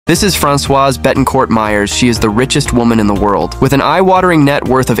This is Françoise Bettencourt Meyers. She is the richest woman in the world. With an eye-watering net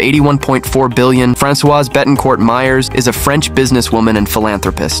worth of $81.4 billion, Françoise Bettencourt Meyers is a French businesswoman and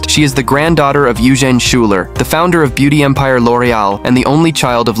philanthropist. She is the granddaughter of Eugène Schuler, the founder of beauty empire L'Oréal, and the only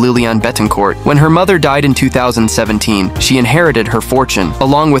child of Liliane Bettencourt. When her mother died in 2017, she inherited her fortune.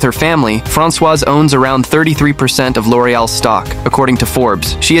 Along with her family, Françoise owns around 33% of L'Oréal's stock, according to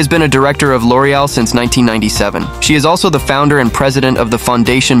Forbes. She has been a director of L'Oréal since 1997. She is also the founder and president of the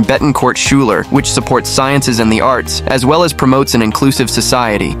Foundation Bettencourt Schuler, which supports sciences and the arts, as well as promotes an inclusive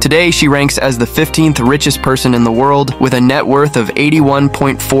society. Today, she ranks as the 15th richest person in the world with a net worth of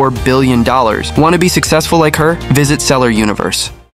 $81.4 billion. Want to be successful like her? Visit Seller Universe.